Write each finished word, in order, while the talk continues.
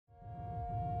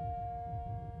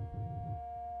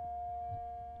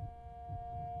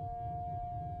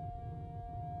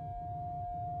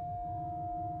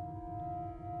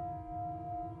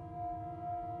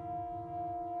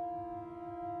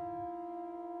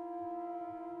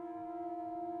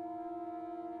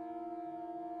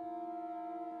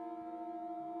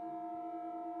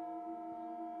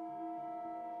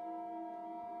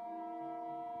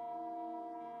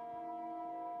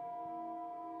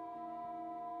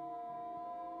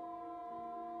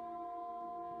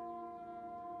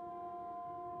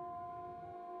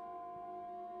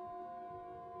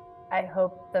I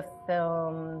hope the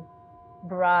film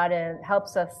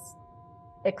helps us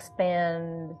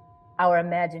expand our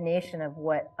imagination of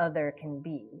what other can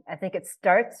be. I think it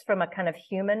starts from a kind of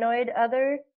humanoid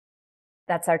other.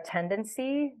 That's our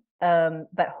tendency,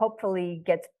 but hopefully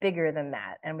gets bigger than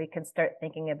that. And we can start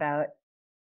thinking about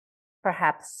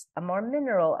perhaps a more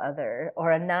mineral other,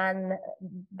 or a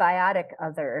non-biotic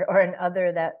other, or an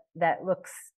other that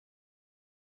looks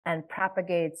and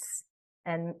propagates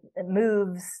and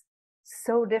moves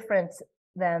so different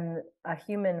than a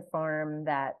human form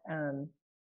that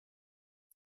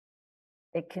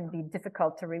it can be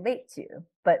difficult to relate to,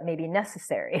 but maybe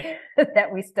necessary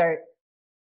that we start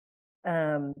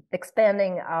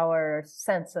expanding our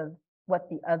sense of what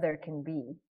the other can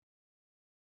be.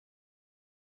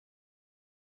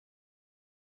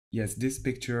 Yes, this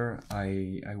picture,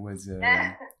 I was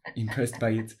impressed by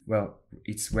it. Well,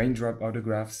 it's raindrop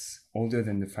autographs older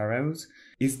than the pharaohs.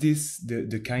 Is this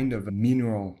the kind of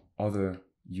mineral other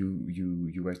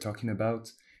you were talking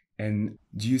about? And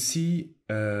do you see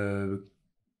a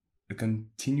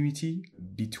continuity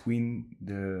between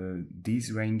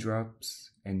these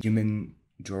raindrops and human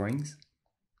drawings?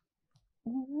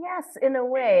 Yes, in a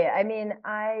way. I mean,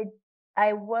 I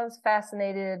was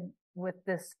fascinated with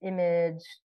this image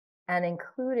and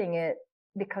including it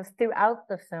because throughout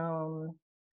the film,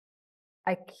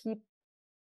 I keep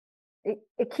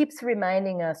it keeps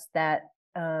reminding us that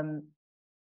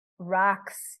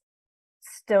rocks,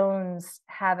 stones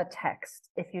have a text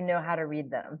if you know how to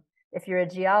read them. If you're a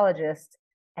geologist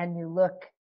and you look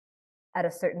at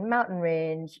a certain mountain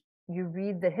range, you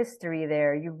read the history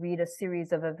there, you read a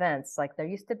series of events, like there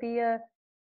used to be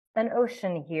an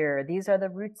ocean here. These are the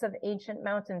roots of ancient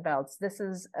mountain belts. This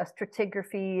is a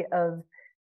stratigraphy of,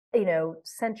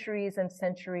 centuries and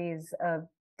centuries of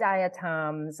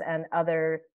diatoms and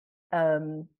other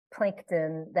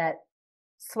plankton that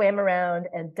swam around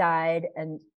and died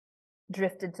and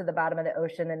drifted to the bottom of the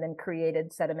ocean and then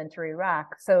created sedimentary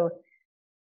rock. So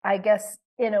I guess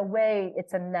in a way,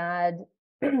 it's a nod.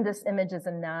 This image is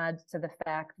a nod to the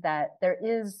fact that there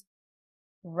is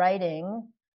writing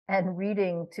and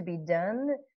reading to be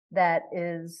done that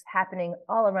is happening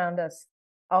all around us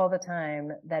all the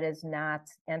time that is not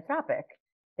anthropic.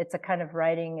 It's a kind of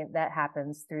writing that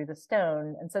happens through the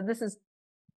stone. And so this is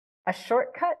a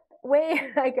shortcut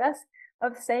way, I guess,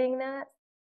 of saying that.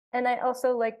 And I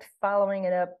also liked following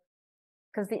it up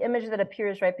because the image that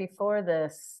appears right before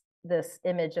this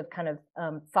image of kind of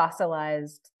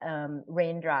fossilized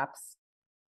raindrops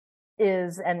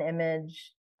is an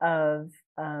image of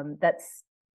that's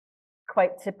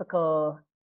quite typical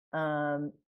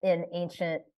in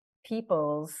ancient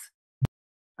peoples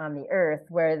on the earth,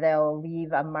 where they'll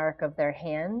leave a mark of their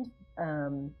hand,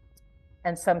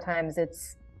 and sometimes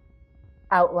it's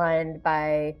outlined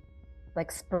by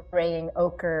like spraying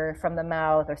ochre from the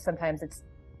mouth, or sometimes it's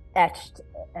etched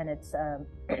and it's a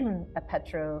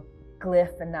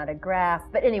petroglyph and not a graph.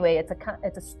 But anyway, it's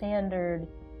a standard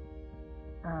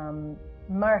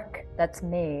mark that's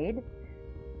made.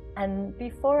 And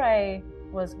before I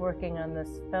was working on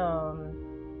this film,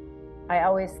 I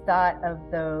always thought of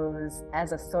those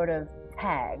as a sort of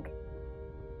tag,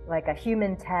 like a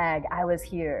human tag. I was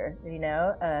here,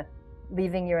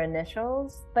 leaving your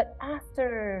initials. But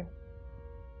after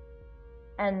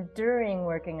and during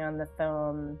working on the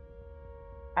film,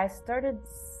 I started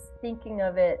thinking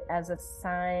of it as a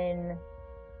sign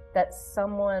that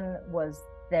someone was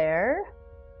there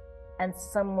and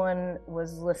someone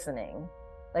was listening.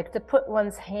 Like to put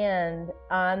one's hand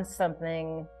on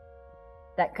something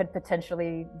that could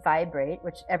potentially vibrate,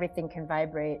 which everything can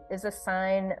vibrate, is a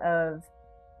sign of,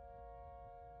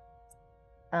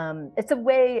 it's a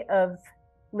way of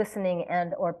listening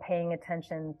and or paying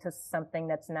attention to something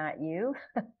that's not you.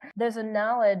 There's a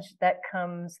knowledge that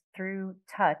comes through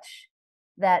touch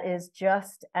that is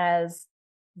just as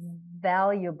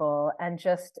valuable and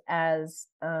just as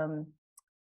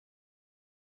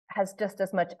has just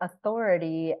as much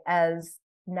authority as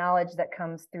knowledge that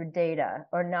comes through data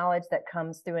or knowledge that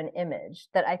comes through an image.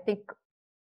 That I think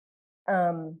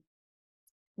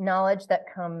knowledge that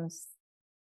comes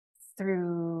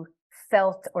through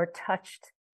felt or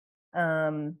touched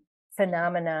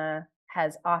phenomena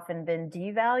has often been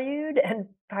devalued, and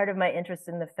part of my interest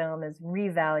in the film is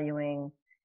revaluing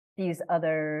these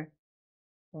other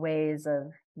ways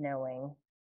of knowing.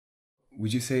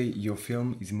 Would you say your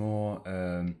film is more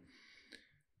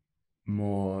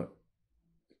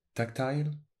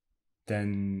tactile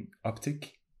than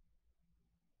optic?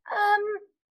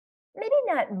 Maybe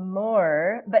not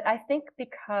more, but I think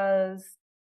because,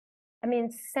 I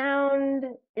mean, sound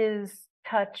is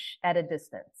touch at a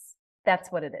distance.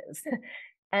 That's what it is.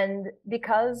 And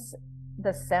because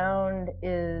the sound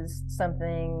is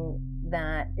something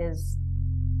that is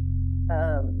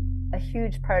a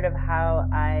huge part of how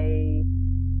I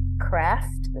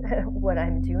craft what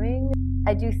I'm doing,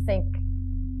 I do think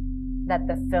that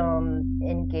the film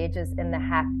engages in the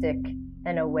haptic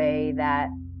in a way that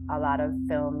a lot of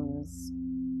films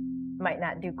might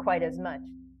not do quite as much.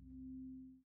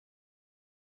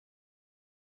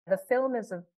 The film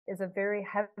is a very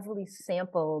heavily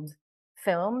sampled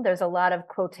film. There's a lot of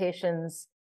quotations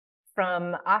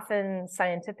from often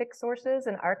scientific sources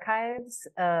and archives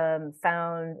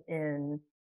found in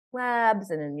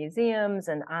labs and in museums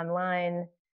and online.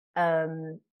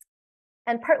 And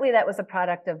partly that was a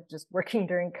product of just working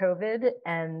during COVID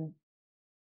and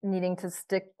needing to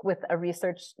stick with a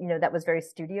research, that was very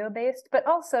studio based, but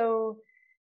also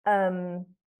I'm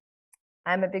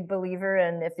a big believer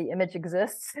in if the image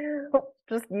exists,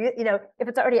 just, if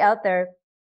it's already out there,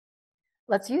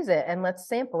 let's use it and let's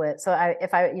sample it. So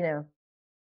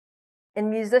in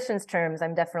musicians' terms,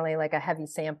 I'm definitely like a heavy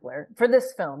sampler for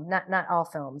this film, not all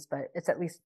films, but it's at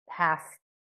least half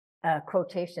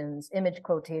image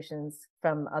quotations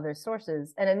from other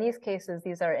sources. And in these cases,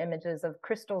 these are images of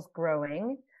crystals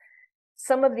growing.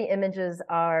 Some of the images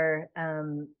are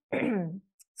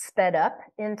sped up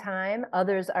in time,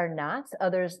 others are not.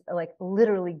 Others like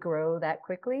literally grow that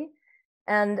quickly.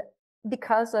 And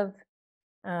because of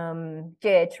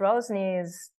J.H.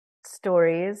 Rosny's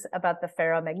stories about the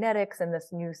ferromagnetics and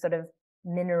this new sort of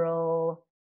mineral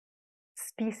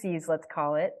species, let's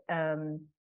call it,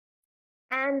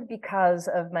 and because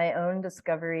of my own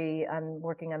discovery on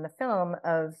working on the film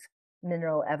of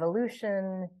mineral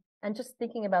evolution and just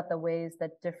thinking about the ways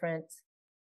that different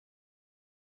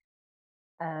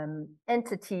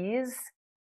entities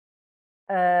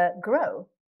grow,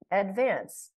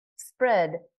 advance,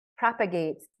 spread,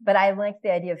 propagate. But I like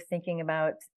the idea of thinking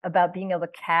about being able to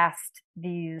cast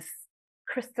these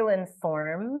crystalline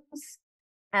forms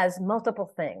as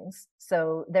multiple things.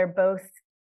 So they're both,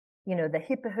 the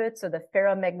hypohüts or the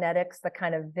ferromagnetics, the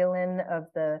kind of villain of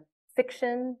the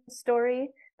fiction story,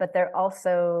 but they're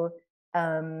also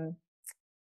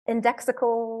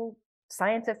indexical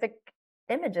scientific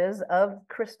images of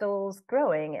crystals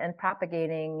growing and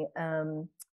propagating.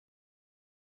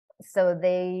 So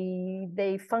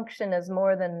they function as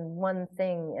more than one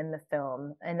thing in the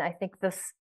film. And I think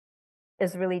this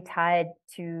is really tied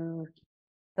to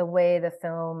the way the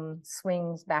film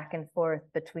swings back and forth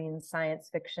between science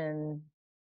fiction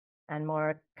and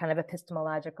more kind of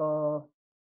epistemological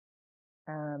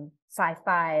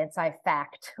sci-fi and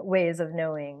sci-fact ways of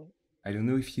knowing. I don't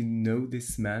know if you know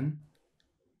this man.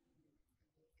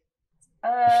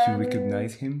 If you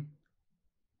recognize him.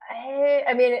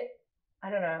 I mean, I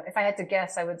don't know. If I had to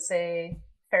guess, I would say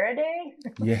Faraday.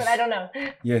 Yes. But I don't know.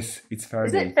 Yes, it's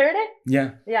Faraday. Is it Faraday?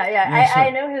 Yeah. Yeah. Sure.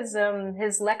 I know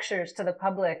his lectures to the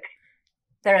public.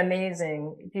 They're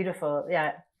amazing, beautiful.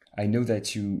 Yeah. I know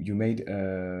that you made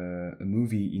a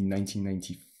movie in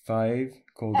 1995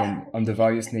 called On the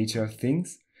Various Nature of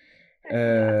Things.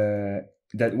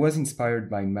 That was inspired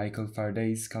by Michael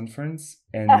Faraday's conference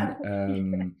and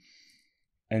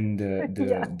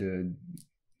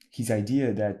his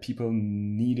idea that people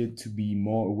needed to be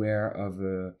more aware of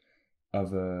the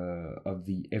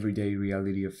everyday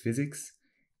reality of physics,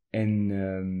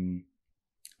 and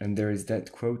there is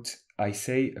that quote, I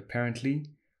say apparently,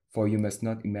 for you must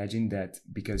not imagine that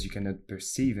because you cannot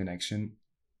perceive an action,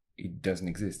 it doesn't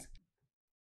exist.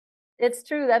 It's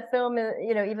true. That film,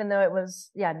 even though it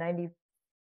was, 90,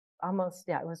 almost,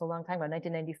 it was a long time ago,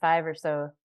 1995 or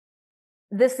so.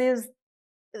 This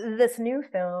new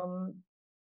film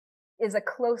is a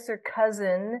closer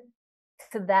cousin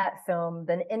to that film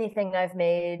than anything I've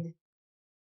made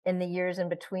in the years in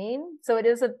between. So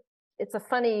it's a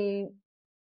funny,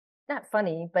 not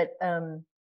funny, but an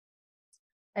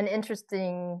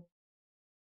interesting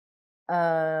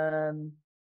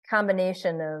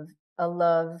combination of a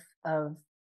love of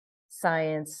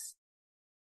science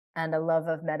and a love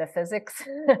of metaphysics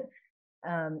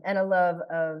and a love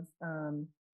of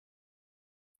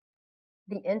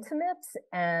the intimate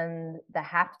and the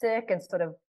haptic and sort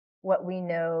of what we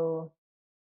know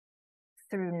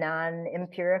through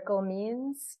non-empirical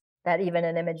means, that even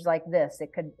an image like this,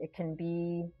 it can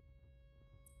be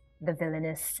the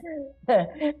villainous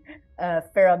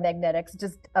ferromagnetics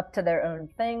just up to their own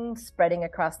thing, spreading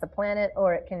across the planet,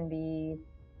 or it can be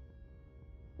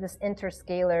this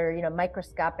interscalar,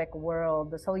 microscopic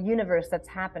world, this whole universe that's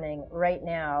happening right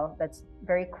now, that's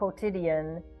very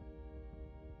quotidian,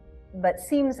 but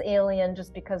seems alien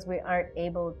just because we aren't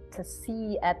able to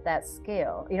see at that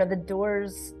scale. The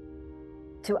doors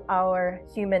to our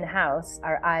human house,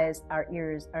 our eyes, our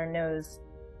ears, our nose,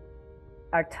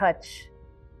 our touch,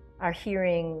 our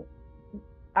hearing,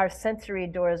 our sensory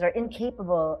doors are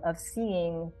incapable of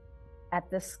seeing at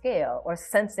this scale or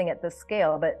sensing at this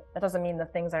scale, but that doesn't mean the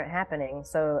things aren't happening.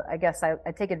 So I guess I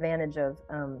take advantage of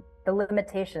the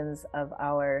limitations of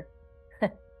our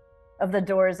of the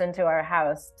doors into our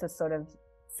house to sort of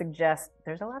suggest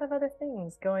there's a lot of other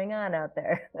things going on out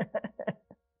there.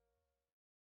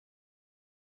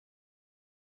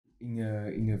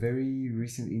 In a very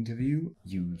recent interview,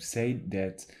 you said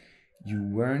that you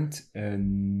weren't a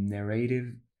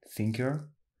narrative thinker,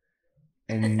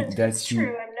 and that you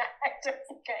true. I'm not. I don't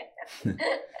think I am.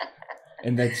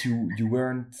 and that you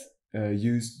weren't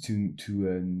used to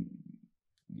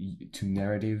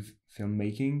narrative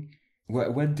filmmaking.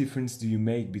 What difference do you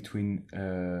make between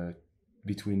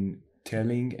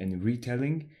telling and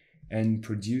retelling and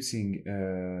producing,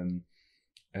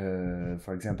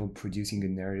 for example, producing a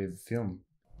narrative film?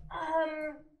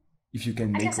 If you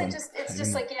can make I guess one. it's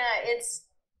just like, yeah, it's,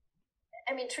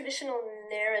 I mean, traditional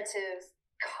narrative,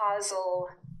 causal,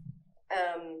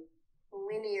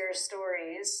 linear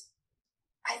stories,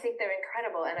 I think they're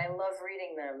incredible and I love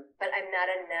reading them, but I'm not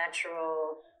a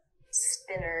natural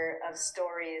spinner of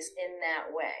stories in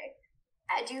that way.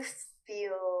 I do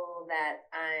feel that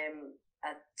I'm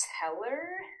a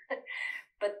teller,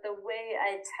 but the way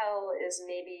I tell is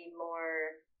maybe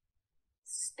more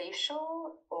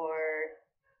spatial or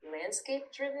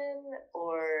landscape driven,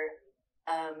 or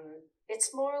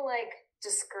it's more like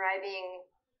describing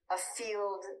a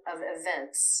field of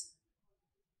events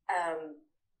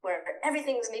where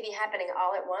everything's maybe happening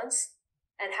all at once,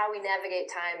 and how we navigate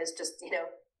time is just,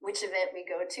 which event we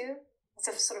go to. It's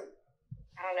a sort of,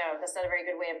 I don't know, that's not a very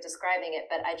good way of describing it,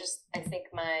 but I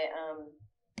think my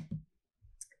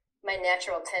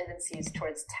natural tendencies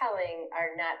towards telling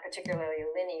are not particularly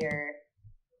linear.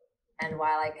 And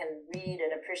while I can read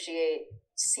and appreciate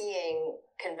seeing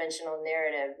conventional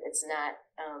narrative, it's not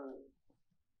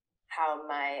how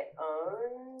my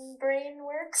own brain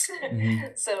works.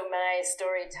 Mm-hmm. So my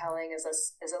storytelling is a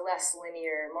less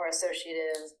linear, more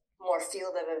associative, more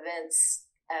field of events,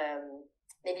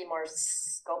 maybe more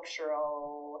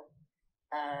sculptural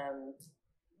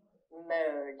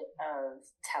mode of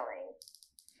telling.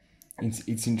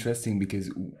 It's interesting because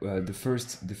the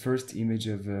first image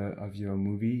of your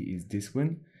movie is this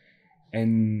one,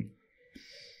 and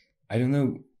I don't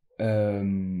know,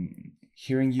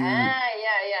 hearing you.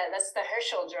 Yeah, that's the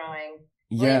Herschel drawing.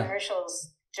 Yeah. William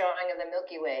Herschel's drawing of the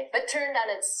Milky Way, but turned on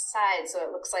its side so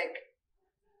it looks like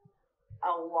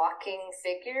a walking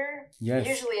figure. Yes.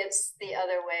 Usually it's the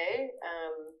other way.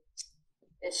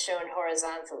 It's shown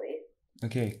horizontally.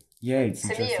 Okay. Yeah, it's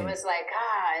to me it was like,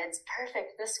 it's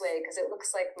perfect this way because it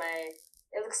looks like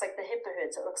the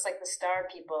Hippohoods, it looks like the star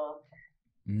people.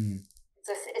 Mm.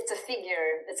 It's a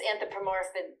figure. It's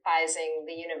anthropomorphizing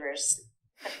the universe.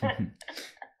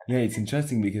 Yeah, it's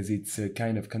interesting because it's a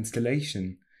kind of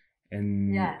constellation,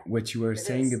 and what you were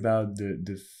saying about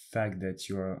the fact that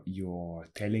your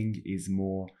telling is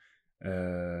more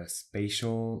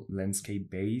spatial, landscape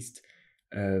based.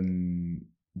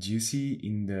 Do you see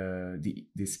in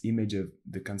this image of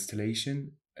the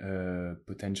constellation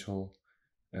potential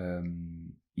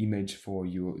image for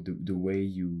the way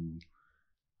you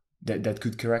that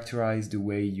could characterize the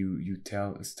way you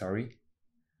tell a story?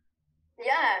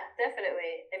 Yeah,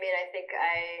 definitely. I mean,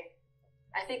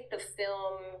 I think the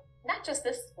film, not just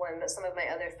this one, but some of my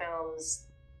other films,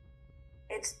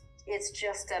 it's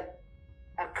just a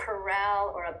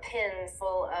corral or a pin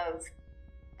full of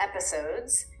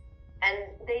episodes. And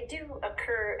they do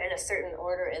occur in a certain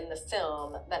order in the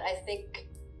film, but I think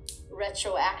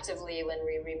retroactively when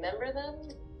we remember them,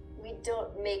 we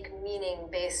don't make meaning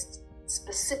based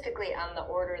specifically on the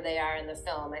order they are in the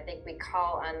film. I think we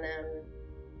call on them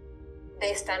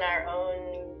based on our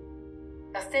own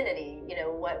affinity,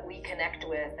 what we connect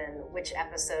with and which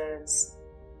episodes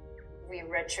we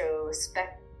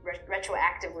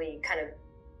retroactively kind of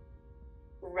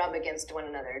rub against one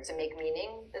another to make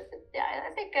meaning. Yeah,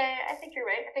 I think you're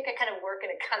right. I think I kind of work in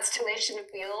a constellation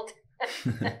field.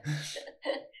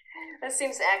 That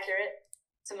seems accurate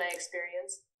to my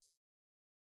experience.